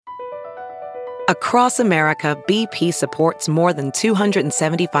Across America, BP supports more than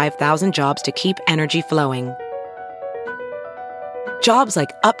 275,000 jobs to keep energy flowing. Jobs like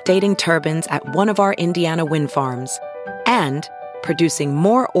updating turbines at one of our Indiana wind farms and producing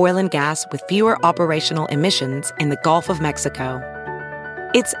more oil and gas with fewer operational emissions in the Gulf of Mexico.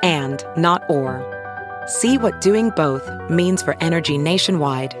 It's and, not or. See what doing both means for energy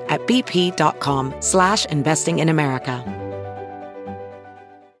nationwide at bp.com/investing in America.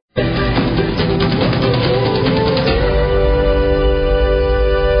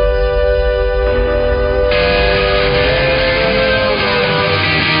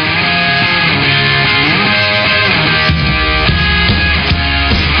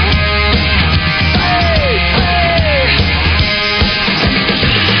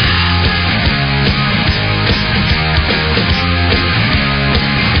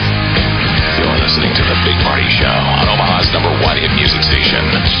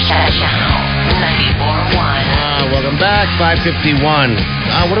 Welcome back, 5:51.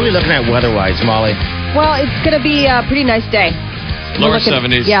 What are we looking at weather-wise, Molly? Well, it's going to be a pretty nice day. Lower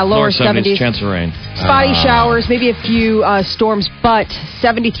 70s. Yeah, lower 70s. Chance of rain. Spotty showers, maybe a few storms, but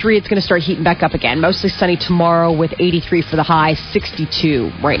 73, it's going to start heating back up again. Mostly sunny tomorrow with 83 for the high,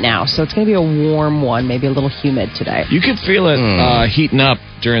 62 right now. So it's going to be a warm one, maybe a little humid today. You could feel it heating up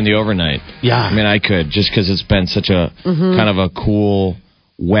during the overnight. Yeah. I mean, I could, just because it's been such a kind of a cool,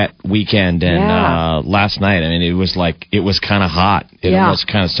 wet weekend. And last night, I mean, it was kind of hot. It almost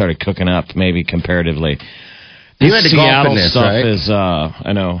kind of started cooking up, maybe comparatively. You had to golf in this, stuff right? is,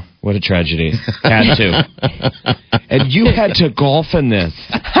 I know, what a tragedy. Had to. And you had to golf in this.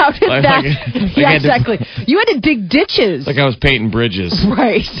 How did that? Exactly. You had to dig ditches. Like I was painting bridges.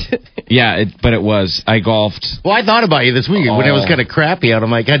 Right. Yeah, but it was. I golfed. Well, I thought about you this week when it was kind of crappy out.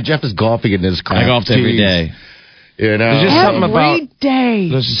 I'm like, God, Jeff is golfing in this crap. I golfed every day. You know? There's just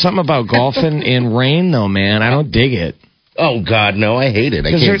There's something about golfing in rain, though, man. I don't dig it. Oh, God, no, I hate it.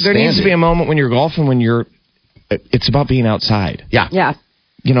 I can't there needs to be a moment when you're golfing when you're... It's about being outside. Yeah. Yeah.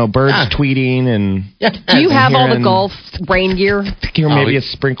 You know, birds tweeting and... Do you have all the golf rain gear? Maybe a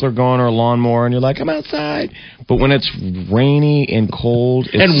sprinkler going or a lawnmower, and you're like, I'm outside. But when it's rainy and cold,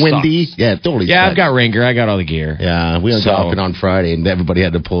 and windy, it totally sucks. I've got rain gear. I got all the gear. Yeah, we went golfing on Friday, and everybody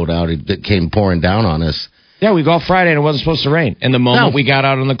had to pull it out. It came pouring down on us. Yeah, we golfed Friday, and it wasn't supposed to rain. And the moment we got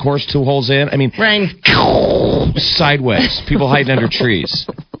out on the course 2 holes in, I mean... Rain. Sideways. People hiding under trees.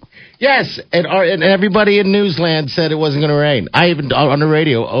 Yes, and everybody in Newsland said it wasn't going to rain. I even, on the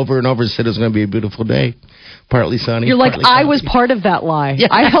radio, over and over said it was going to be a beautiful day. Partly sunny. You're like, I was part of that lie. Yeah.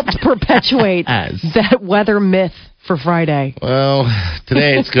 I helped perpetuate that weather myth for Friday. Well,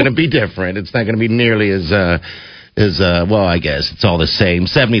 today it's going to be different. It's not going to be nearly as well, I guess it's all the same.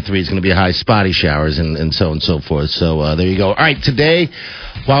 73 is going to be a high, spotty showers and so on and so forth. So there you go. All right, today,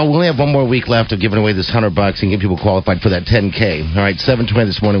 well, we only have one more week left of giving away this $100 and get people qualified for that 10K. All right, 7:20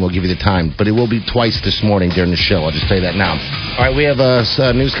 this morning, we'll give you the time, but it will be twice this morning during the show. I'll just tell you that now. All right, we have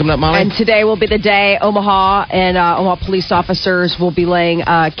news coming up, Molly. And today will be the day Omaha and Omaha police officers will be laying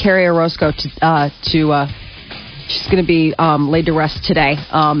Carrie Orozco to she's going to be laid to rest today.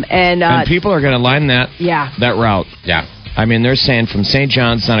 And people are going to line that route. Yeah. I mean, they're saying from St.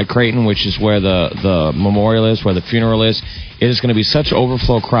 John's down to Creighton, which is where the memorial is, where the funeral is, it is going to be such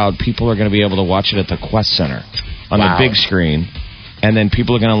overflow crowd, people are going to be able to watch it at the Quest Center on the big screen. And then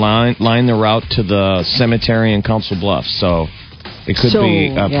people are going to line the route to the cemetery in Council Bluffs. So it could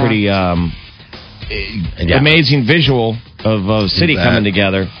be a pretty amazing visual of a city coming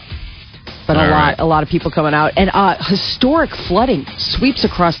together. But a lot of people coming out. And historic flooding sweeps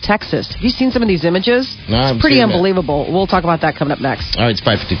across Texas. Have you seen some of these images? No, it's pretty unbelievable. We'll talk about that coming up next. All right, it's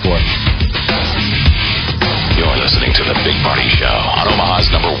 5:54. You're listening to The Big Party Show on Omaha's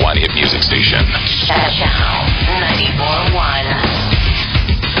 #1 hit music station. Channel 94.1.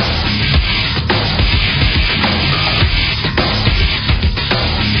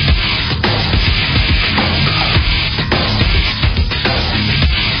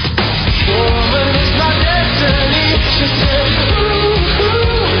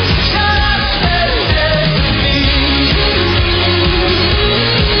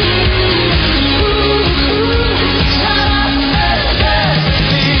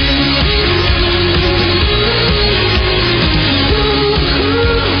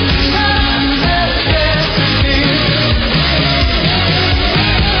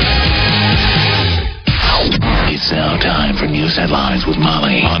 Headlines with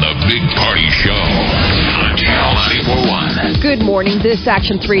Molly on The Big Party Show on Channel 94.1. Good morning. This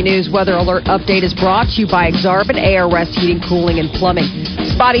Action 3 News weather alert update is brought to you by Exarban ARS Heating, Cooling, and Plumbing.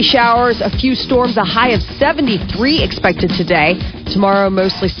 Spotty showers, a few storms, a high of 73 expected today. Tomorrow,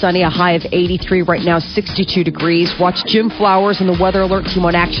 mostly sunny, a high of 83. Right now, 62 degrees. Watch Jim Flowers and the Weather Alert team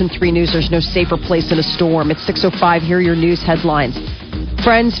on Action 3 News. There's no safer place in a storm. It's 6:05. Here are your news headlines.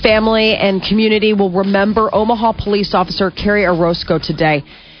 Friends, family, and community will remember Omaha police officer Carrie Orozco today.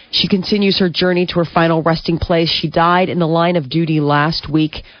 She continues her journey to her final resting place. She died in the line of duty last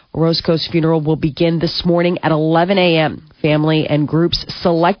week. Orozco's funeral will begin this morning at 11 a.m. Family and groups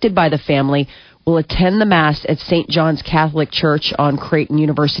selected by the family will attend the Mass at St. John's Catholic Church on Creighton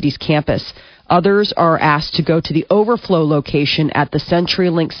University's campus. Others are asked to go to the overflow location at the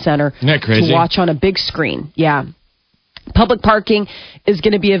CenturyLink Center to watch on a big screen. Yeah. Public parking is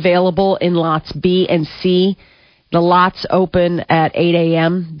going to be available in lots B and C. The lots open at 8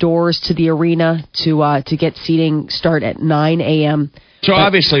 a.m. Doors to the arena to get seating start at 9 a.m. So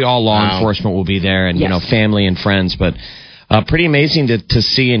obviously all law enforcement will be there and, family and friends. But pretty amazing to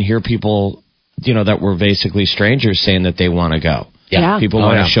see and hear people, that were basically strangers saying that they want to go. Yeah. People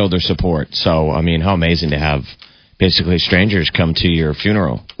want to show their support. So, I mean, how amazing to have basically strangers come to your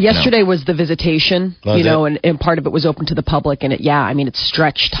funeral. Yesterday was the visitation, and part of it was open to the public. And it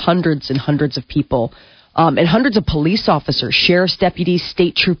stretched hundreds and hundreds of people. And hundreds of police officers, sheriff's deputies,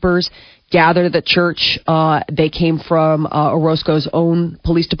 state troopers gathered at the church. They came from Orozco's own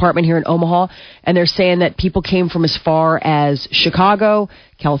police department here in Omaha. And they're saying that people came from as far as Chicago,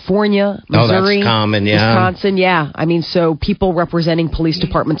 California, Missouri, that's common, Wisconsin. Yeah. So people representing police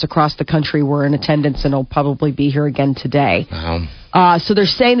departments across the country were in attendance and will probably be here again today. Wow. So they're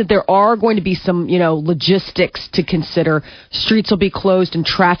saying that there are going to be some, logistics to consider. Streets will be closed and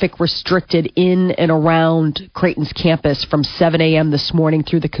traffic restricted in and around Creighton's campus from 7 a.m. this morning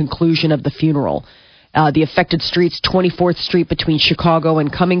through the conclusion of the funeral. The affected streets, 24th Street between Chicago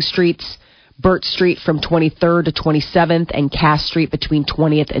and Cumming Streets, Burt Street from 23rd to 27th, and Cass Street between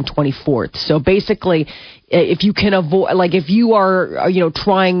 20th and 24th. So basically, if you can avoid, if you are,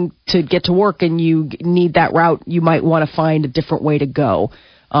 trying to get to work and you need that route, you might want to find a different way to go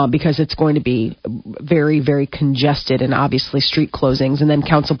because it's going to be very, very congested and obviously street closings. And then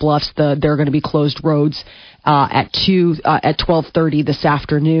Council Bluffs, there are going to be closed roads at 12:30 this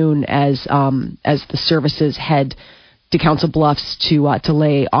afternoon as the services head to Council Bluffs to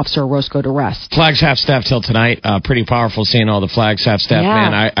lay Officer Orozco to rest. Flags half staff till tonight. Pretty powerful seeing all the flags half staff. Yeah.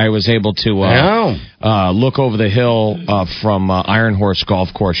 Man, I was able to look over the hill from Iron Horse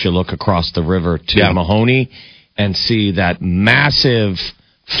Golf Course. You look across the river to Mahoney and see that massive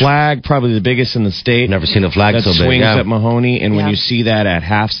flag, probably the biggest in the state. Never seen a flag so big. That swings at Mahoney, and when you see that at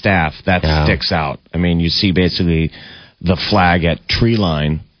half staff, that sticks out. You see basically the flag at tree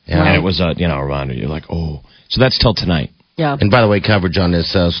line, and it was a reminder. You're like, oh. So that's till tonight. Yeah. And by the way, coverage on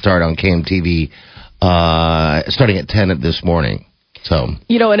this start on KMTV starting at 10 this morning. So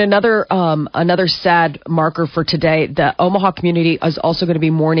and another sad marker for today, the Omaha community is also going to be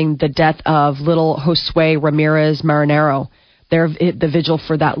mourning the death of little Josue Ramirez Marinero. The vigil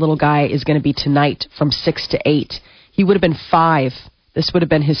for that little guy is going to be tonight from 6 to 8. He would have been 5. This would have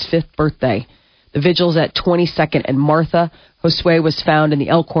been his 5th birthday. The vigil's at 22nd and Martha. Josue was found in the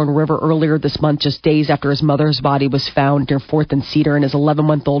Elkhorn River earlier this month, just days after his mother's body was found near 4th and Cedar, and his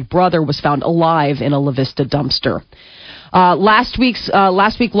 11-month-old brother was found alive in a La Vista dumpster. Last week,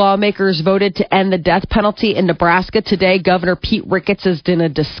 lawmakers voted to end the death penalty in Nebraska. Today, Governor Pete Ricketts is going to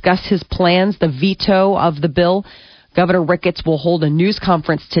discuss his plans, the veto of the bill. Governor Ricketts will hold a news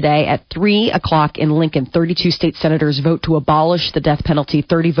conference today at 3 o'clock in Lincoln. 32 state senators vote to abolish the death penalty.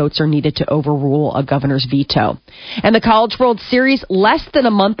 30 votes are needed to overrule a governor's veto. And the College World Series, less than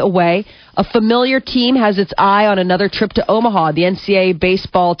a month away. A familiar team has its eye on another trip to Omaha. The NCAA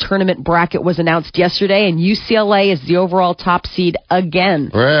baseball tournament bracket was announced yesterday, and UCLA is the overall top seed again.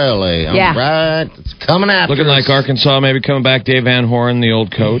 Really? Yeah. All right. It's coming after Looking us. like Arkansas maybe coming back. Dave Van Horn, the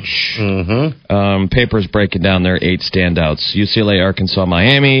old coach. Mm-hmm. Papers breaking down their 8 standouts. UCLA, Arkansas,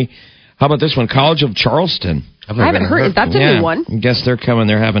 Miami. How about this one? College of Charleston. I haven't heard. That's a new one. I guess they're coming.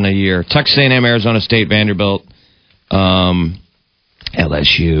 They're having a year. Texas A&M, Arizona State, Vanderbilt, LSU.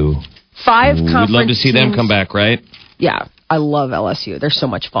 5 conference We'd love to see them come back, right? Yeah, I love LSU. They're so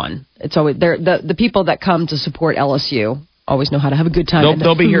much fun. It's always the people that come to support LSU always know how to have a good time.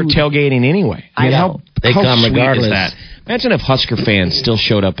 They'll be here tailgating anyway. I know. They how come sweet regardless. Is that? Imagine if Husker fans still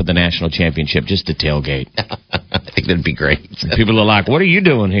showed up at the national championship just to tailgate. I think that'd be great. People are like, "What are you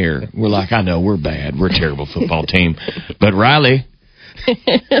doing here?" We're like, "I know we're bad. We're a terrible football team, but Riley."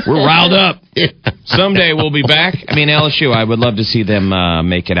 We're riled up. Someday we'll be back. LSU, I would love to see them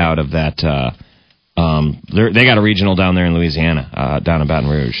make it out of that. They got a regional down there in Louisiana, down in Baton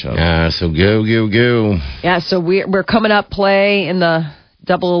Rouge. So go. Yeah, so we're coming up play in the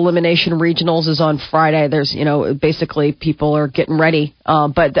double elimination regionals is on Friday. There's, basically people are getting ready.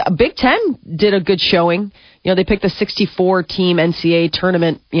 But the Big Ten did a good showing. They picked the 64-team NCAA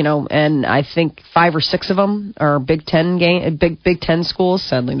tournament, and I think 5 or 6 of them are Big Ten Big Ten schools.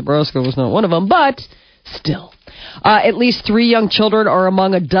 Sadly, Nebraska was not one of them, but still. At least 3 young children are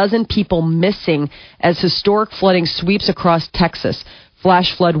among a dozen people missing as historic flooding sweeps across Texas.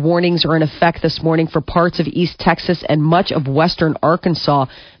 Flash flood warnings are in effect this morning for parts of East Texas and much of western Arkansas.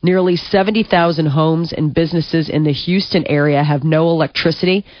 Nearly 70,000 homes and businesses in the Houston area have no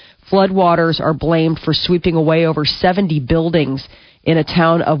electricity. Floodwaters are blamed for sweeping away over 70 buildings in a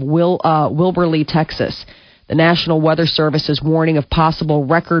town of Wilburley, Texas. The National Weather Service is warning of possible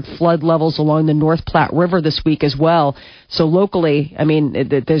record flood levels along the North Platte River this week as well. So locally,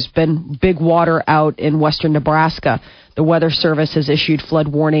 there's been big water out in western Nebraska. The Weather Service has issued flood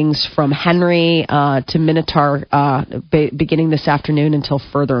warnings from Henry to Minotaur beginning this afternoon until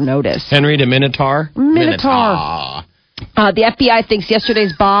further notice. Henry to Minotaur? Minotaur. The FBI thinks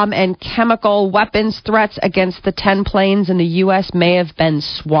yesterday's bomb and chemical weapons threats against the 10 planes in the U.S. may have been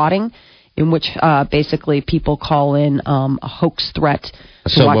swatting, in which basically people call in a hoax threat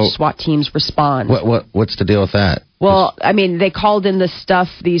to watch SWAT teams respond. What's the deal with that? Well, they called in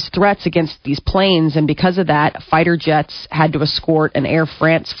these threats against these planes, and because of that, fighter jets had to escort an Air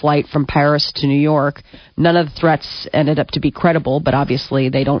France flight from Paris to New York. None of the threats ended up to be credible, but obviously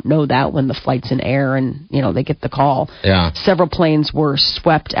they don't know that when the flight's in air and, they get the call. Yeah. Several planes were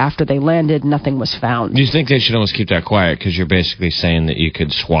swept after they landed. Nothing was found. Do you think they should almost keep that quiet? Because you're basically saying that you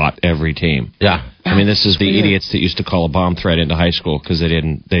could SWAT every team. Yeah. This is the idiots that used to call a bomb threat into high school because they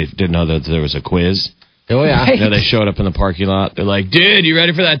didn't know that there was a quiz. Oh, yeah. Right. They showed up in the parking lot. They're like, dude, you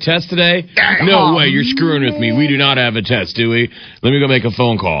ready for that test today? No way, you're screwing with me. We do not have a test, do we? Let me go make a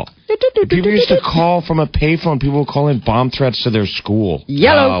phone call. People used to call from a payphone. People would call in bomb threats to their school.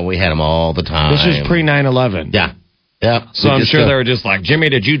 Yellow. Oh, we had them all the time. This was pre 9/11. Yeah. Yep. So I'm sure they were just like, Jimmy,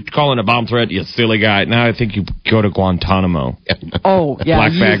 did you call in a bomb threat, you silly guy? Now I think you go to Guantanamo. Oh, yeah.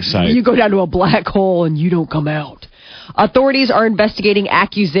 Black bag site. You go down to a black hole and you don't come out. Authorities are investigating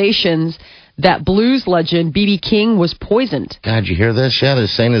accusations that blues legend B.B. King was poisoned. God, you hear this? Yeah, they're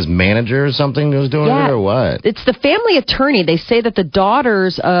saying his manager or something was doing it, or what? It's the family attorney. They say that the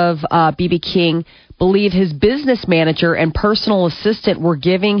daughters of B.B. King believe his business manager and personal assistant were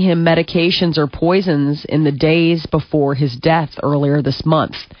giving him medications or poisons in the days before his death earlier this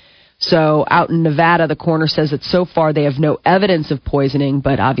month. So out in Nevada, the coroner says that so far they have no evidence of poisoning,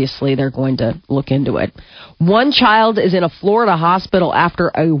 but obviously they're going to look into it. One child is in a Florida hospital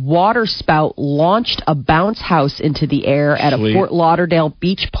after a water spout launched a bounce house into the air at a Fort Lauderdale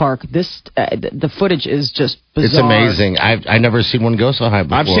beach park. The footage is just bizarre. It's amazing. I've never seen one go so high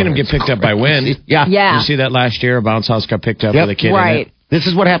before. I've seen them get picked up by wind. Yeah. You see that last year? A bounce house got picked up with a kid in it. This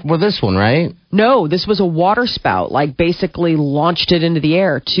is what happened with this one, right? No, this was a water spout, basically launched it into the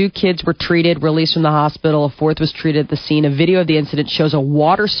air. 2 kids were treated, released from the hospital. A 4th was treated at the scene. A video of the incident shows a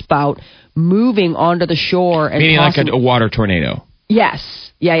water spout moving onto the shore. And meaning like a water tornado.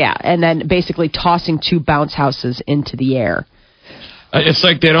 Yes. Yeah. And then basically tossing 2 bounce houses into the air. It's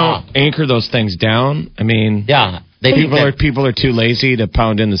like they don't anchor those things down. Yeah. People are too lazy to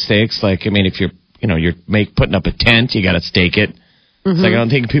pound in the stakes. If you're putting up a tent, you got to stake it. Mm-hmm. It's I don't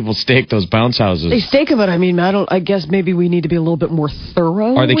think people stake those bounce houses. They stake them, but I guess maybe we need to be a little bit more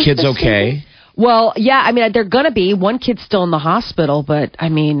thorough. Are the kids okay? Well, yeah, they're going to be. One kid's still in the hospital, but, I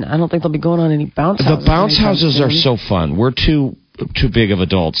don't think they'll be going on any bounce houses. The bounce houses are so fun. We're too big of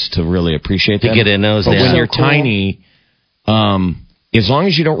adults to really appreciate them. To get in those, but when so you're cool. tiny, as long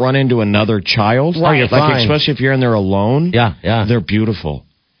as you don't run into another child, you're fine. Especially if you're in there alone, yeah, they're beautiful.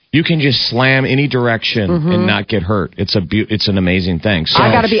 You can just slam any direction and not get hurt. It's an amazing thing. So, I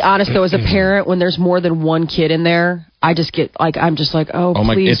got to be honest, though, as a parent, when there's more than one kid in there, I just get I'm just like,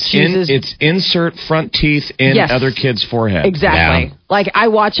 please, Jesus. It's insert front teeth in other kids' forehead. Exactly. Yeah. I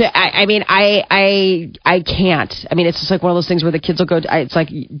watch it. I can't. It's just like one of those things where the kids will go. It's like,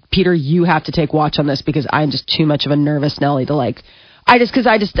 Peter, you have to take watch on this because I'm just too much of a nervous Nelly to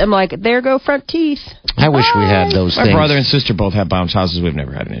I'm like, there go front teeth. I wish we had those things. My brother and sister both have bounce houses. We've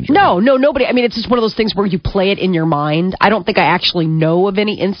never had an injury. No, nobody. It's just one of those things where you play it in your mind. I don't think I actually know of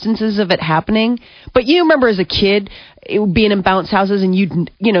any instances of it happening. But you remember as a kid, being in bounce houses and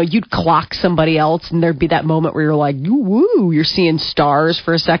you'd clock somebody else and there'd be that moment where you're like, woo, you're seeing stars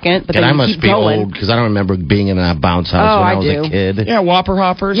for a second. But then I you must keep be going. old because I don't remember being in a bounce house when I was a kid. Yeah, Whopper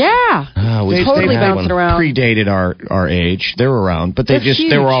hoppers. Yeah. We totally bouncing around. Predated our age. They were around, but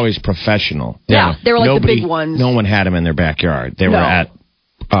they were always professional. Yeah, they were like the big ones. No one had them in their backyard. They were at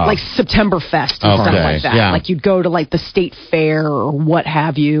like Septemberfest and stuff like that. Yeah. Like you'd go to like the state fair or what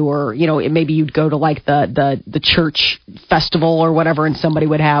have you, or maybe you'd go to like the church festival or whatever, and somebody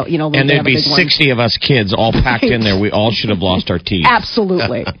would have and there'd be 60 of us kids all packed in there. We all should have lost our teeth.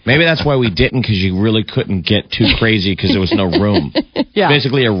 Absolutely. Maybe that's why we didn't, because you really couldn't get too crazy because there was no room. Yeah.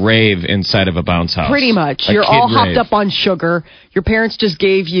 Basically a rave inside of a bounce house. Pretty much. You're all hopped up on sugar. Your parents just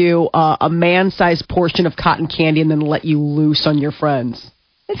gave you a man-sized portion of cotton candy and then let you loose on your friends.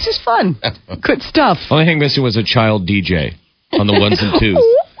 It's just fun. Good stuff. Only thing missing was a child DJ on the ones and twos.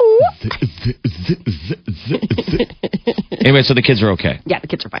 Anyway, so the kids are okay. Yeah, the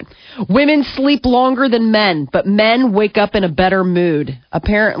kids are fine. Women sleep longer than men, but men wake up in a better mood.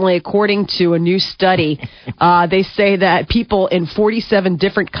 Apparently, according to a new study, they say that people in 47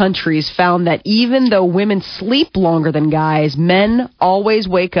 different countries found that even though women sleep longer than guys, men always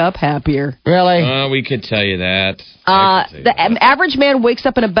wake up happier. Really? We could tell you that. The average man wakes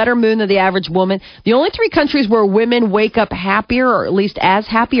up in a better mood than the average woman. The only 3 countries where women wake up happier, or at least as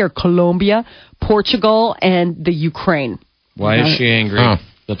happy, are Colombia, Portugal, and the Ukraine. Why is she angry?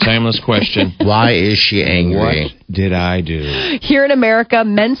 The timeless question. Why is she angry? What did I do? Here in America,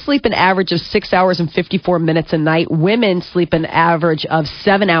 men sleep an average of 6 hours and 54 minutes a night. Women sleep an average of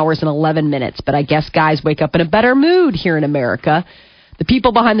 7 hours and 11 minutes. But I guess guys wake up in a better mood here in America. The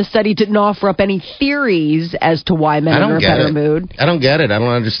people behind the study didn't offer up any theories as to why men are in a better mood. I don't get it. I don't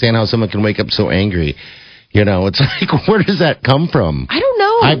understand how someone can wake up so angry. It's like, where does that come from? I don't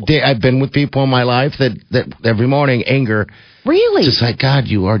know. I've been with people in my life that every morning anger. Really? Just like, God,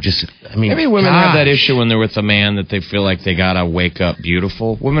 you are just, Maybe women have that issue when they're with a man that they feel like they got to wake up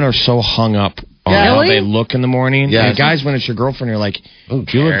beautiful. Women are so hung up on how they look in the morning. Yeah. And guys, when it's your girlfriend, you're like,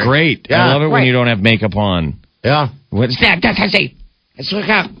 you look great. Yeah. I love it when you don't have makeup on. Yeah. What's that? Let's wake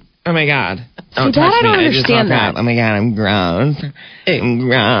up. Oh, my God. Don't touch me. I don't understand that. Oh, my God, I'm gross. I'm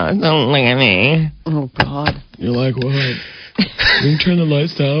gross. Don't look at me. Oh, God. You're like, what? You can turn the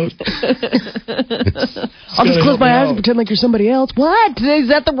lights out. I'll just close my eyes and pretend like you're somebody else. What? Is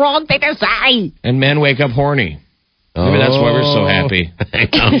that the wrong thing to say? And men wake up horny. Maybe that's why we're so happy.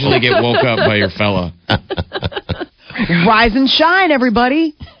 You usually get woke up by your fella. Rise and shine,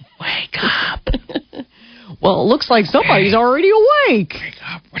 everybody. Wake up. Well, it looks like somebody's already awake. Wake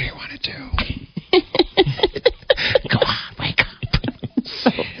up. What do you want to do? Go on, wake up.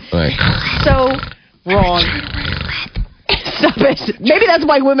 So wrong. Stop it. Maybe that's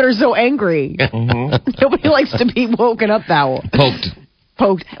why women are so angry. Nobody likes to be woken up that way.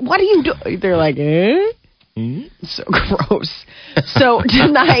 Poked. What do you do? They're like, So gross. So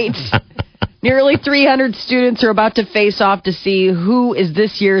tonight, nearly 300 students are about to face off to see who is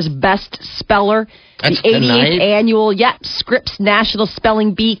this year's best speller. That's the 88th tonight? annual Scripps National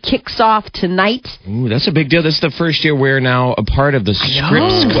Spelling Bee kicks off tonight. Ooh, that's a big deal. This is the first year we're now a part of the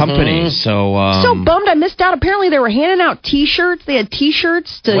Scripps company. So bummed I missed out. Apparently they were handing out T-shirts. They had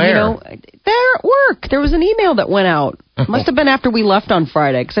T-shirts to, Where? there at work. There was an email that went out. Must have been after we left on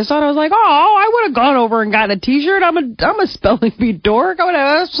Friday, because I was like, I would have gone over and gotten a T-shirt. I'm a spelling bee dork. I would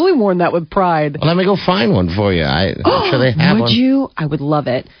have absolutely worn that with pride. Well, let me go find one for you. I'm sure they have one. Would you? I would love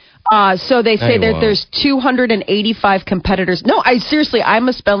it. So they say that there's 285 competitors. No, I'm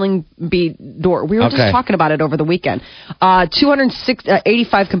a spelling bee dork. We were just talking about it over the weekend.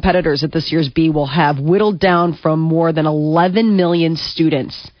 285 competitors at this year's bee will have whittled down from more than 11 million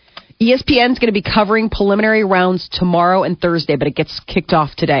students. ESPN's going to be covering preliminary rounds tomorrow and Thursday, but it gets kicked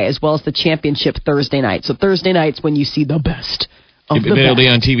off today, as well as the championship Thursday night. So Thursday night's when you see the best. It'll be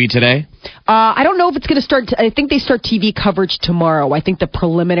on TV today? I don't know if it's going to start. I think they start TV coverage tomorrow. I think the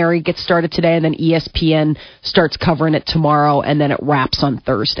preliminary gets started today, and then ESPN starts covering it tomorrow, and then it wraps on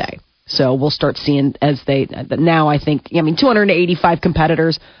Thursday. So we'll start seeing now I think, 285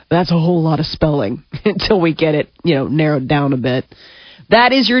 competitors. That's a whole lot of spelling until we get it, narrowed down a bit.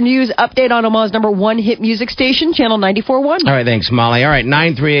 That is your news update on Omaha's number one hit music station, Channel 94.1. All right, thanks, Molly. All right,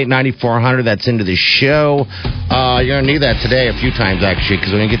 938-9400, that's into the show. You're going to need that today a few times, actually,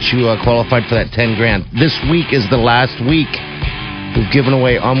 because we're going to get you qualified for that $10,000. This week is the last week. We've given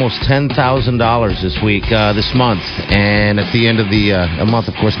away almost $10,000 this week, this month. And at the end of the month,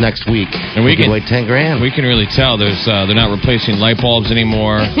 of course, next week, and we give away $10,000. We can really tell they're not replacing light bulbs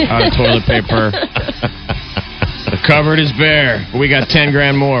anymore, toilet paper. The cupboard is bare. We got $10,000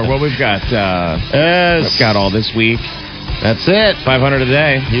 more. What we've got? We've got all this week. That's it. $500 a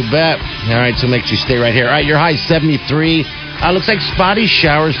day. You bet. All right, so make sure you stay right here. All right, your high 73. Looks like spotty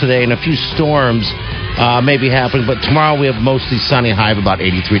showers today and a few storms may be happening, but tomorrow we have mostly sunny, high of about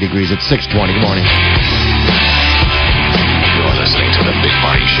 83 degrees at 6:20. Good morning. You're listening to The Big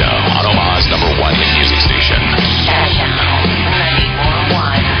Party Show on Omaha's number one hit music station. Channel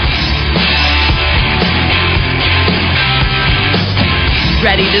 94.1.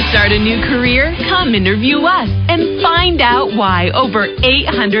 to start a new career? Come interview us and find out why over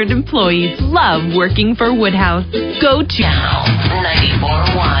 800 employees love working for Woodhouse. Go to Channel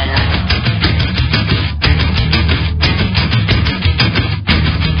 94.1.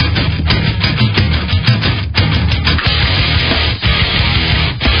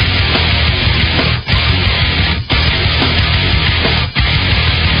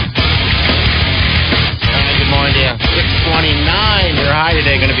 High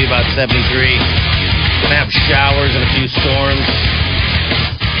today, going to be about 73. Going to have showers and a few storms.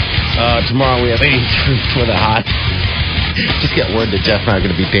 Tomorrow we have 83 for the high. Just get word that Jeff and I are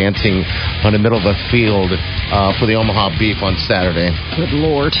going to be dancing on the middle of a field for the Omaha Beef on Saturday. Good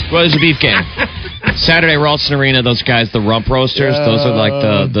Lord. Well, there's a beef game. Saturday, Ralston Arena, those guys, the rump roasters, those are like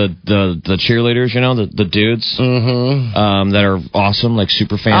the cheerleaders, you know, the dudes that are awesome, like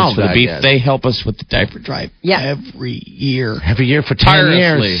super fans for the beef. Yes. They help us with the diaper drive every year. Every year for 10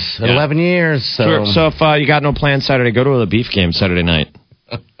 Tirelessly. years, 11 years. So, So if you got no plans Saturday, go to the beef game Saturday night.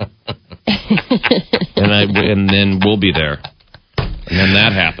 and then we'll be there. And then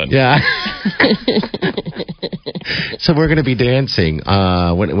that happened. Yeah. So we're going to be dancing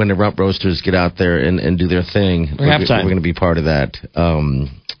when the rump roasters get out there and do their thing. We're going to be part of that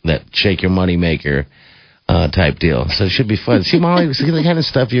that shake your money maker type deal. So it should be fun. See, Molly, see the kind of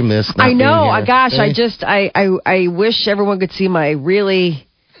stuff you miss. I know. Gosh, I wish everyone could see my really,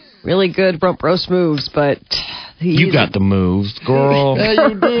 really good rump roast moves, but you got the moves, girl. Yeah,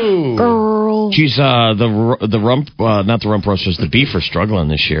 you do. Girl. She's the rump, not the rump roasters. The beef are struggling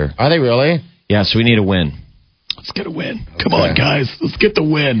this year. Are they really? Yeah, so we need a win. Let's get a win. Okay. Come on, guys. Let's get the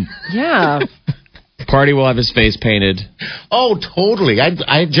win. Yeah. Party will have his face painted. Oh, totally.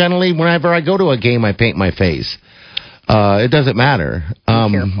 I generally, whenever I go to a game, I paint my face. It doesn't matter.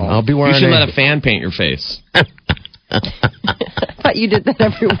 I'll be wearing. You should let a fan paint your face. I thought you did that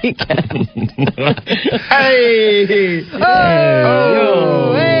every weekend. Hey!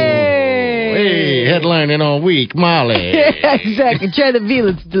 Oh! Hey! Headlining all week, Molly. Yeah, exactly. Try the veal.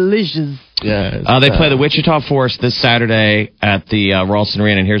 It's delicious. Yes. They play the Wichita Forest this Saturday at the Ralston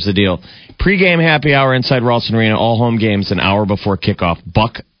Arena, and here's the deal. Pre-game happy hour inside Ralston Arena, all home games an hour before kickoff.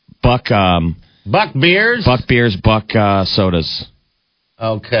 Buck beers? Buck beers, Buck sodas.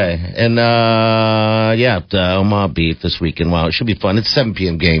 Okay. And, the Omaha Beef this weekend. Wow, it should be fun. It's a 7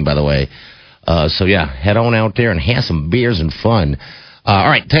 p.m. game, by the way. So, head on out there and have some beers and fun. All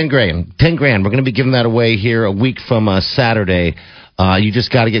right, $10,000. $10,000. We're going to be giving that away here a week from Saturday. You just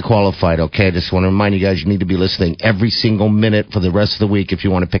got to get qualified, okay? Just want to remind you guys, you need to be listening every single minute for the rest of the week if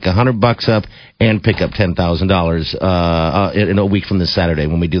you want to pick $100 up and pick up $10,000 in a week from this Saturday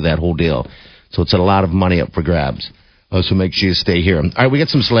when we do that whole deal. So it's a lot of money up for grabs. So make sure you stay here. All right, we got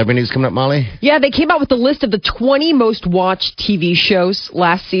some celebrity news coming up, Molly. Yeah, they came out with a list of the 20 most watched TV shows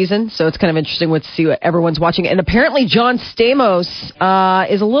last season. So it's kind of interesting to see what everyone's watching. And apparently John Stamos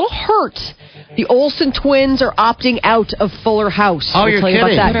is a little hurt. The Olsen twins are opting out of Fuller House. Oh, you're kidding.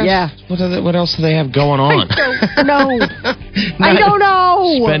 About that. What else do they have going on? I don't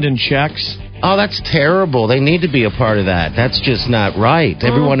know. Spending checks? Oh, that's terrible. They need to be a part of that. That's just not right.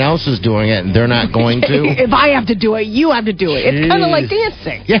 Everyone else is doing it, and they're not going to. If I have to do it, you have to do it. It's kind of like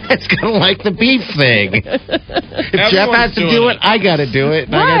dancing. Yeah, it's kind of like the beef thing. If Jeff has to do it, I got to do it.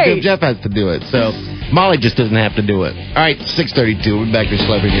 And I got to do it if Jeff has to do it. So Molly just doesn't have to do it. All right, 6:32. We're back to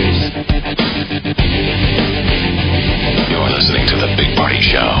Celebrity News. You're listening to The Big Party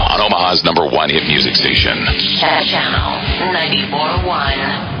Show on Omaha's #1 hit music station. Channel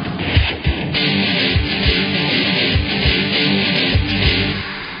 94.1.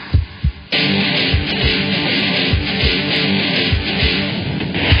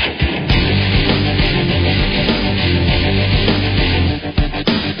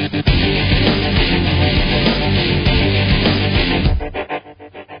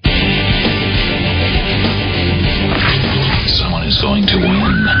 Someone is going to win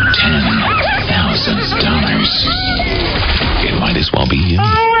 $10,000. It might as well be you. Oh,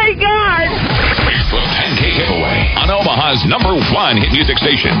 my God. The 10K giveaway on Omaha's #1 hit music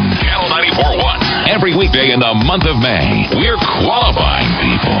station, Channel 94.1. Every weekday in the month of May, we're qualifying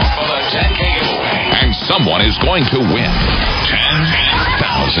people for the 10K giveaway. And someone is going to win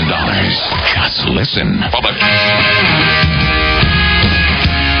 $10,000. Just listen for the...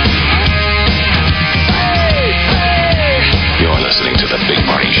 You're listening to The Big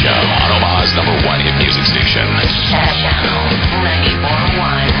Party Show on Omaha's #1 hit music station. Channel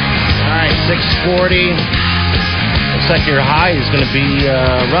 94.1. All right, 6:40. Looks like your high is going to be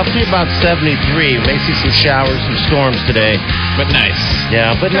roughly about 73. May see some showers, some storms today. But nice.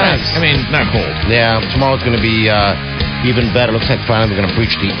 Yeah, but nice. I mean, not cold. Yeah, tomorrow's going to be even better. Looks like finally we're going to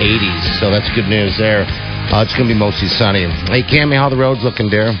breach the 80s, so that's good news there. It's going to be mostly sunny. Hey, Cammie, how the roads looking,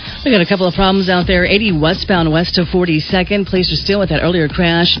 dear? We got a couple of problems out there. 80 westbound west of 42nd. Police are still with that earlier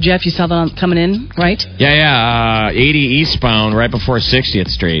crash. Jeff, you saw that coming in, right? Yeah. 80 eastbound right before 60th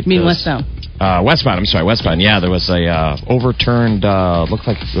Street. You mean westbound? Westbound. Yeah, there was a overturned, looked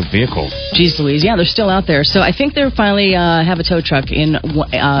like a vehicle. Jeez Louise. Yeah, they're still out there. So I think they're finally have a tow truck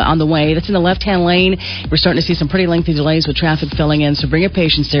on the way. That's in the left-hand lane. We're starting to see some pretty lengthy delays with traffic filling in. So bring your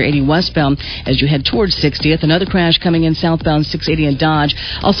patience there, 80 westbound, as you head towards 60th. Another crash coming in southbound 680 in Dodge.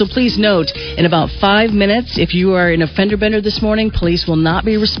 Also, please note, in about 5 minutes, if you are in a fender bender this morning, police will not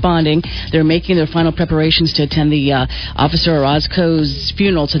be responding. They're making their final preparations to attend the Officer Orozco's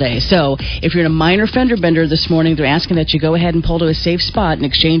funeral today. So if you're in a minor fender bender this morning, they're asking that you go ahead and pull to a safe spot and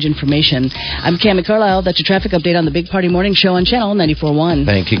exchange information. I'm Cammie Carlisle. That's your traffic update on the Big Party Morning Show on Channel 94.1.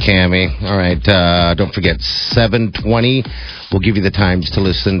 Thank you, Cammie. All right, don't forget, 7:20. We'll give you the times to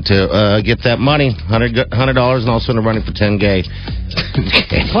listen to get that money, $100 and also in the running for 10K.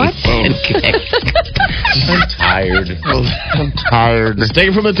 What? 10K. I'm tired. Let's take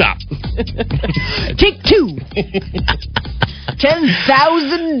it from the top. Take two.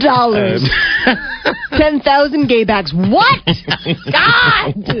 $10,000. 10,000 gaybacks. What?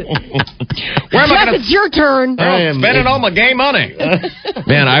 God! Jeff, it's your turn. I'm spending all my gay money.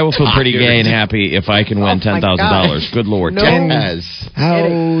 Man, I will feel pretty gay and happy if I can win $10,000. Good Lord. No.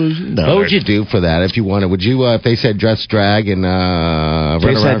 What would you do for that if you wanted? Would you, if they said dress, drag, and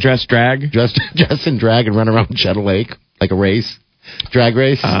dress, drag? Dress and drag and run around Shadow Lake like a race? Drag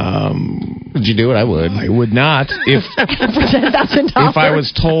race? Would you do it? I would. I would not. If For $10,000. If I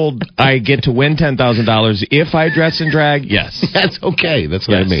was told I get to win $10,000 if I dress and drag, yes. That's okay. That's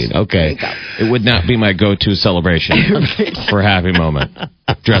what I mean. Okay. It would not be my go-to celebration for a happy moment.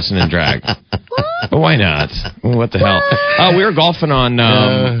 Dressing in drag. But why not? What the hell? We were golfing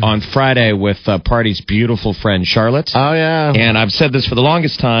on Friday with Party's beautiful friend Charlotte. Oh, yeah. And I've said this for the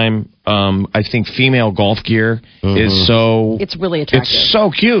longest time. I think female golf gear is so... It's really attractive. It's so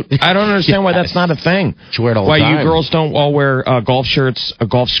cute. I don't understand why that's not a thing. You wear it all the why time. You girls don't all wear golf shirts,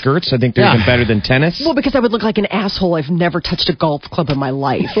 golf skirts. I think they're even better than tennis. Well, because I would look like an asshole. I've never touched a golf club in my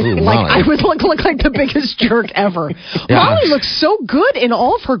life. Ooh, like Molly. I would look like the biggest jerk ever. Yeah. Molly looks so good in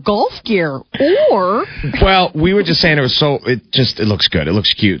all of her golf gear. Or well, we were just saying it looks good. It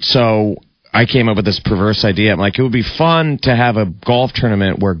looks cute. So I came up with this perverse idea. I'm like, it would be fun to have a golf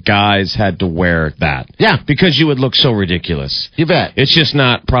tournament where guys had to wear that. Yeah. Because you would look so ridiculous. You bet. It's just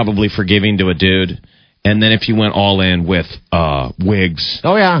not probably forgiving to a dude. And then if you went all in with wigs.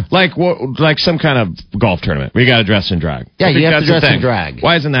 Oh, yeah. Like some kind of golf tournament where you got to dress and drag. Yeah, I think you have to that's the dress thing. and drag.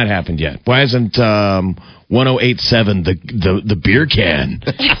 Why hasn't that happened yet? Why hasn't 1087 the beer can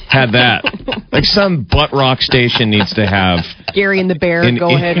had that? Like some butt rock station needs to have Gary and the Bear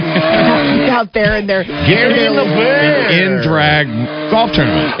go ahead and out there in their Gary and the Bear in drag golf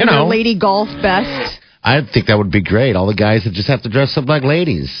tournament. You know, their lady golf best. I think that would be great. All the guys that just have to dress up like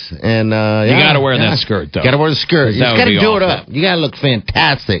ladies. And you got to wear that skirt, though. You got to wear the skirt. You That got to would be do it awful. up. You got to look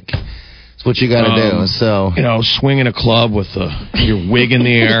fantastic. That's what you got to do. So swinging a club with your wig in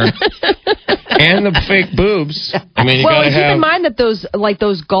the air and the fake boobs. I mean, you Well, got to keep have. in mind that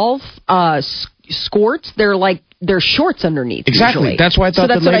those golf skirts, they're shorts underneath. Exactly. Usually. That's why I thought So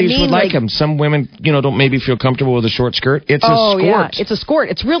the that's what I ladies mean, would like them. Some women, don't maybe feel comfortable with a short skirt. It's a skirt. Yeah, it's a skirt.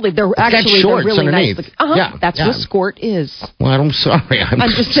 It's really they're got actually shorts they're really underneath. nice. Yeah, That's yeah. what skirt is. well, I'm sorry. I'm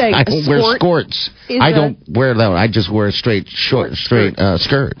just saying, I a don't wear skort skirts. is I a- don't wear that. I just wear straight skirts.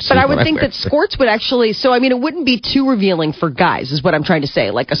 But I would think that skirts would actually. So I mean, it wouldn't be too revealing for guys, is what I'm trying to say.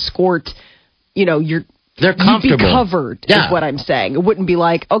 Like a skirt, they're you'd comfortable. be covered, Yeah. is what I'm saying. It wouldn't be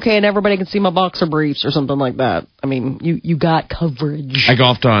like, okay, and everybody can see my boxer briefs or something like that. I mean, you got coverage. I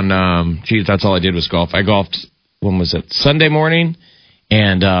golfed on, that's all I did was golf. I golfed, when was it? Sunday morning.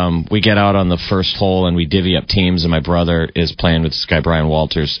 And we get out on the first hole and we divvy up teams. And my brother is playing with this guy, Brian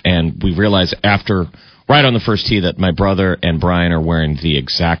Walters. And we realize right on the first tee, that my brother and Brian are wearing the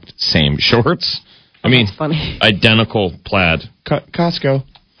exact same shorts. I mean, funny. identical plaid. Costco.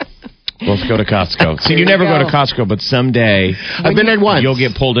 Both go to Costco. See, you you never go go. to Costco, but someday I've been there once. you'll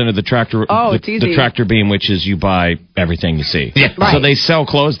get pulled into the tractor. It's easy. The tractor beam, which is you buy everything you see. Yeah. Right. So they sell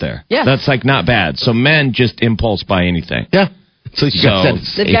clothes there. Yes. That's like not bad. So men just impulse buy anything. Yeah. So you got So-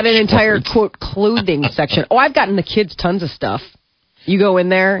 that They've got an entire shorts. quote clothing section. Oh, I've gotten the kids tons of stuff. You go in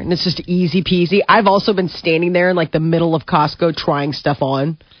there and it's just easy peasy. I've also been standing there in like the middle of Costco trying stuff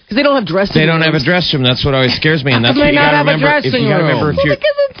on because they don't have dressing They don't have a rooms. dress room. That's what always scares me, and that's How what come you they got to not have a remember. dressing You got to remember room? if you're Well,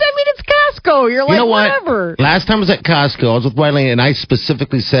 because it's Costco. Costco. You're like, You know what? whatever. Last time I was at Costco, I was with Wiley, and I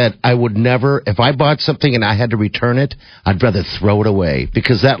specifically said I would never, if I bought something and I had to return it, I'd rather throw it away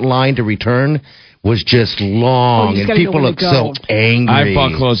because that line to return was just long, you just and gotta people know where look to so go. angry. I've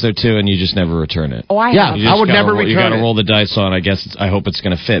bought clothes there too, and you just never return it. Oh, I Yeah. have. You just I would gotta never roll, You return got to it. roll the dice on. I guess I hope it's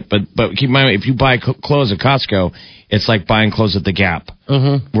going to fit. But keep in mind, if you buy clothes at Costco, it's like buying clothes at the Gap.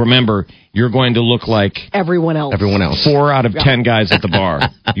 Mm-hmm. Remember, you're going to look like Everyone else. 4 out of 10 guys at the bar.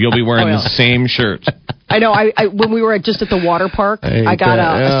 You'll be wearing the same shirt. I know. I when we were just at the water park, I got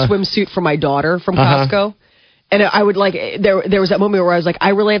a swimsuit for my daughter from Costco. And I would like, there was that moment where I was like,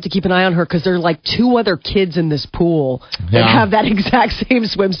 I really have to keep an eye on her because there are like 2 other kids in this pool that have that exact same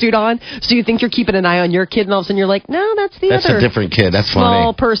swimsuit on. So you think you're keeping an eye on your kid, and all of a sudden you're like, no, that's the That's other a different kid. That's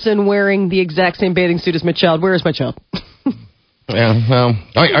small funny. person wearing the exact same bathing suit as my child. Where is my child? Yeah, well,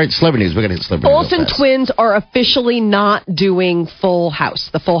 all right, celebrity news. We're going to hit celebrity news. Olsen real fast. twins are officially not doing Full House,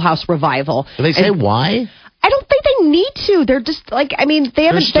 the Full House revival. Do they say why? I don't think they need to. They're just like, I mean, they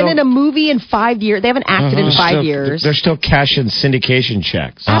haven't been in a movie in 5 years. They haven't acted in 5 years. They're still cashing syndication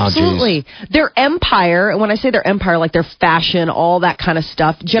checks. Absolutely. Their empire, and when I say their empire, like their fashion, all that kind of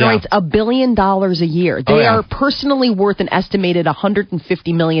stuff, generates $1 billion a year. They are personally worth an estimated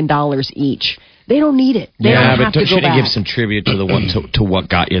 $150 million each. They don't need it. They don't have to go shouldn't back. give some tribute to the one to what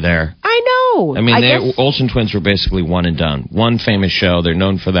got you there. I know. I mean, Olsen twins were basically one and done. One famous show. They're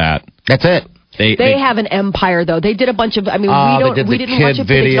known for that. That's it. They have an empire, though. They did a bunch of, I mean, we didn't watch it, but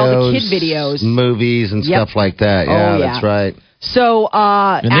they did all the kid videos. Movies and stuff like that. Yeah, that's right. So,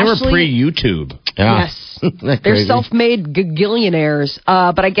 and they were pre-YouTube. Yeah. Yes. They're self-made gagillionaires.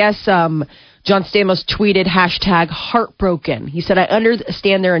 But I guess John Stamos tweeted #heartbroken. He said, I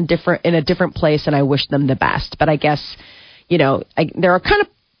understand they're in a different place and I wish them the best. But I guess, they're kind of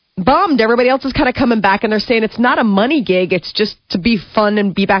bummed. Everybody else is kind of coming back and they're saying it's not a money gig. It's just to be fun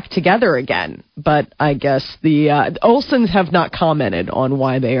and be back together again. But I guess the Olsens have not commented on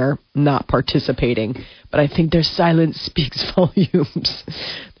why they are not participating. But I think their silence speaks volumes.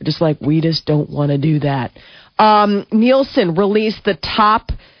 They're just like, we just don't want to do that. Nielsen released the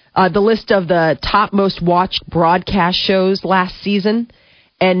list of the top most watched broadcast shows last season.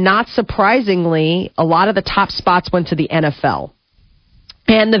 And not surprisingly, a lot of the top spots went to the NFL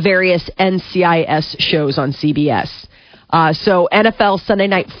and the various NCIS shows on CBS. So NFL Sunday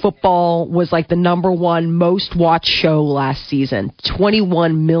Night Football was like the #1 most watched show last season.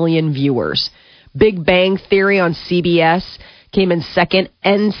 21 million viewers. Big Bang Theory on CBS came in second.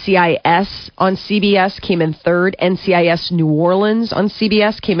 NCIS on CBS came in third. NCIS New Orleans on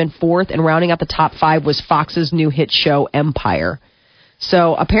CBS came in fourth. And rounding out the top 5 was Fox's new hit show Empire.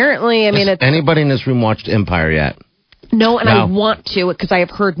 So apparently, I mean, has anybody in this room watched Empire yet? No, and I want to because I have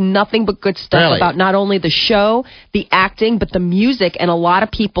heard nothing but good stuff about not only the show, the acting, but the music. And a lot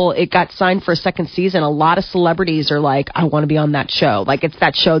of people, it got signed for a second season. A lot of celebrities are like, I want to be on that show. Like it's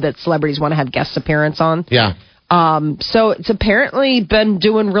that show that celebrities want to have guest appearance on. Yeah. So it's apparently been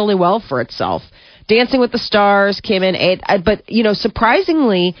doing really well for itself. Dancing with the Stars came in 8th. But,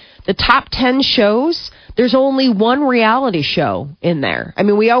 surprisingly, the top 10 shows, there's only one reality show in there. I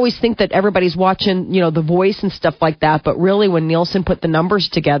mean, we always think that everybody's watching, The Voice and stuff like that. But really, when Nielsen put the numbers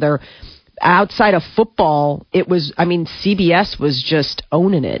together, outside of football, CBS was just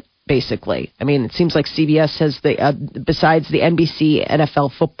owning it, basically. I mean, it seems like CBS has besides the NBC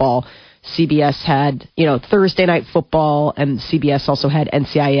NFL football, CBS had, Thursday Night Football, and CBS also had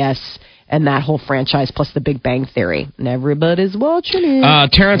NCIS and that whole franchise, plus the Big Bang Theory. And everybody's watching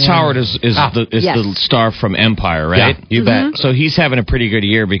it. Terrence Howard is the star from Empire, right? Yeah, you bet. So he's having a pretty good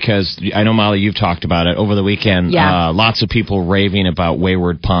year because I know, Molly, you've talked about it over the weekend. Lots of people raving about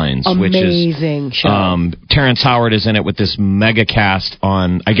Wayward Pines. Amazing show. Terrence Howard is in it with this mega cast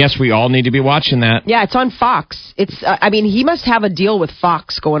on, I guess we all need to be watching that. Yeah, it's on Fox. It's, he must have a deal with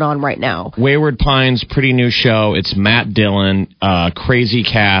Fox going on right now. Wayward Pines, pretty new show. It's Matt Dillon, crazy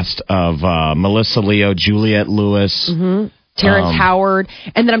cast of Melissa Leo, Juliette Lewis, Terrence Howard,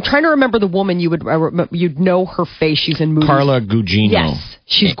 and then I'm trying to remember the woman you'd know her face. She's in movies. Carla Gugino. Yes,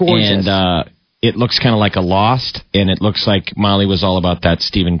 she's gorgeous. And it looks kind of like a Lost, and it looks like Molly was all about that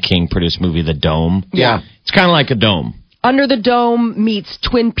Stephen King produced movie, The Dome. Yeah, it's kind of like a dome. Under the Dome meets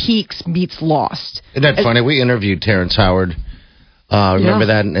Twin Peaks meets Lost. Isn't that funny? We interviewed Terrence Howard. Remember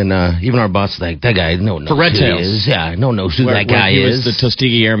that? And even our boss, like, that guy, knows for Red who he Tails. is. Yeah, knows who that guy he is. was the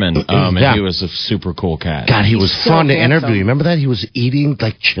Tuskegee Airman, and he was a super cool cat. God, he was so fun to handsome. interview. Remember that? He was eating,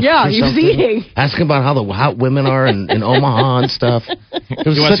 like, chips Yeah, or he was something? eating. Asking about how the hot women are in Omaha and stuff. It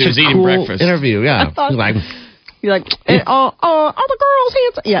was such He was a eating cool breakfast. interview, yeah. He was like... You're like, all the girls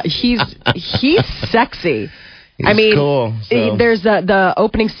handsome. Yeah, he's sexy. I mean, cool. So. There's the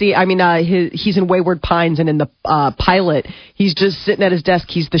opening scene. I mean, he's in Wayward Pines, and in the pilot, he's just sitting at his desk.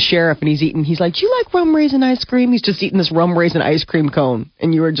 He's the sheriff, and he's eating. He's like, "Do you like rum raisin ice cream?" He's just eating this rum raisin ice cream cone,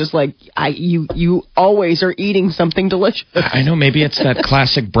 and you were just like, you always are eating something delicious. I know. Maybe it's that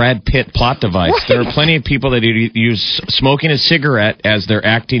classic Brad Pitt plot device. Right. There are plenty of people that use smoking a cigarette as their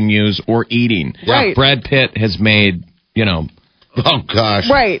acting muse or eating. Right. Brad Pitt has made, oh, gosh.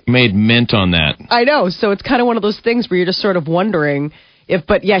 Right. Made mint on that. I know. So it's kind of one of those things where you're just sort of wondering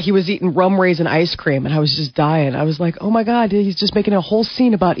but yeah, he was eating rum raisin ice cream, and I was just dying. I was like, oh my God, he's just making a whole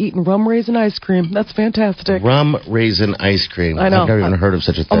scene about eating rum raisin ice cream. That's fantastic. Rum raisin ice cream. I know. I've never even heard of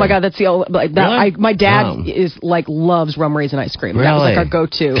such a thing. Oh my God, that's the old. Really? My dad loves rum raisin ice cream. Really? That was like our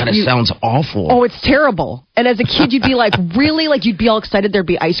go-to. God, it sounds awful. Oh, it's terrible. And as a kid, you'd be like, really? Like, you'd be all excited there'd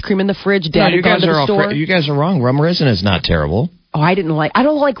be ice cream in the fridge. Dad would go to the store. You guys are wrong. Rum raisin is not terrible. Oh, I don't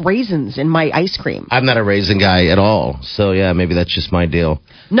like raisins in my ice cream. I'm not a raisin guy at all. So, yeah, maybe that's just my deal.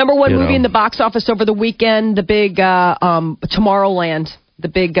 Number one movie in the box office over the weekend, the big Tomorrowland, the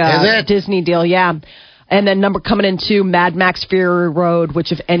big Disney deal, yeah. And then coming in 2, Mad Max Fury Road,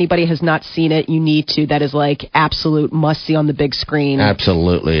 which if anybody has not seen it, you need to. That is like absolute must-see on the big screen.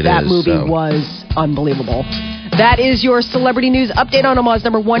 Absolutely, it is. That movie was unbelievable. That is your celebrity news update on Omaha's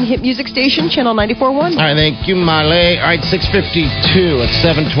number 1 hit music station, Channel 94.1. All right, thank you, Marley. All right, 6:52 at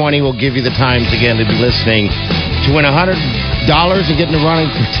 7:20. We'll give you the times again to be listening to win $100 and get in the running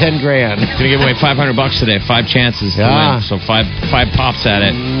for $10,000. Going to give away $500 today. 5 chances to win. So five pops at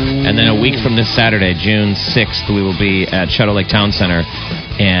it. And then a week from this Saturday, June 6th, we will be at Shadow Lake Town Center,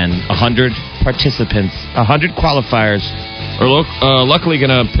 and 100 participants, 100 qualifiers are luckily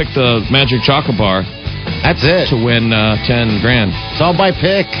going to pick the Magic Chocolate Bar. That's it. To win $10,000. It's all by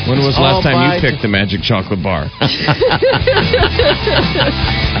pick. When was the last time you picked the Magic Chocolate Bar? I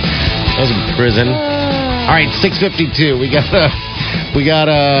was in prison. All right, 6:52. We got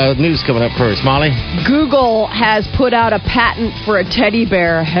news coming up first. Molly? Google has put out a patent for a teddy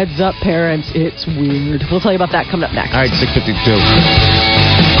bear. Heads up, parents. It's weird. We'll tell you about that coming up next. All right, 6:52.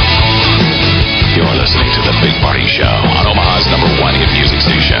 You're listening to The Big Party Show on Omaha's number 1 hit music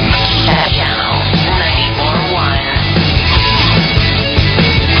station. Channel 94.1.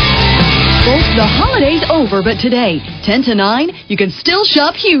 Folks, the holiday's over, but today, 10 to 9, you can still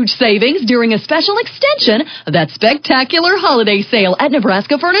shop huge savings during a special extension of that spectacular holiday sale at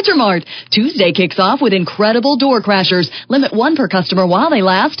Nebraska Furniture Mart. Tuesday kicks off with incredible door crashers. Limit 1 per customer while they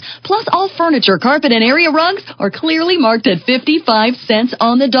last. Plus, all furniture, carpet, and area rugs are clearly marked at 55 cents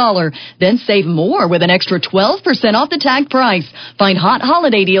on the dollar. Then save more with an extra 12% off the tag price. Find hot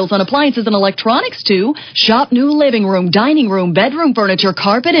holiday deals on appliances and electronics, too. Shop new living room, dining room, bedroom furniture,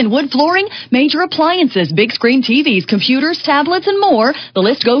 carpet, and wood flooring, major appliances, big screen TVs, computers, tablets, and more. The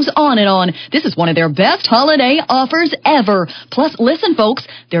list goes on and on. This is one of their best holiday offers ever. Plus, listen, folks,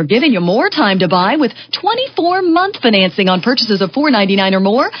 they're giving you more time to buy with 24-month financing on purchases of $4.99 or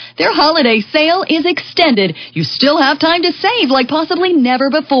more. Their holiday sale is extended. You still have time to save like possibly never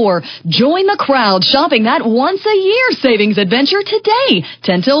before. Join the crowd shopping that once-a-year savings adventure today,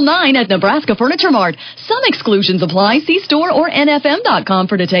 10 till 9 at Nebraska Furniture Mart. Some exclusions apply. See store or nfm.com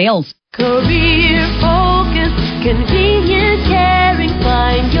for details. Career focus, convenient caring,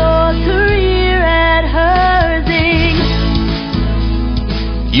 find your career at Herzing.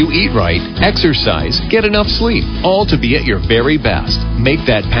 You eat right, exercise, get enough sleep, all to be at your very best. Make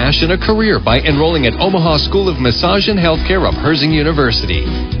that passion a career by enrolling at Omaha School of Massage and Healthcare of Herzing University.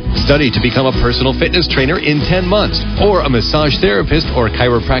 Study to become a personal fitness trainer in 10 months, or a massage therapist or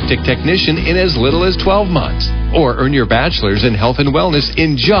chiropractic technician in as little as 12 months, or earn your bachelor's in health and wellness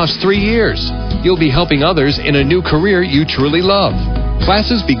in just 3 years. You'll be helping others in a new career you truly love.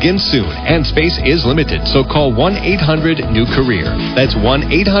 Classes begin soon, and space is limited, so call 1-800-NEW-CAREER. That's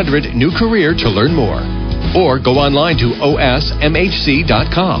 1-800-NEW-CAREER to learn more. Or go online to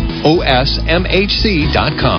osmhc.com. osmhc.com.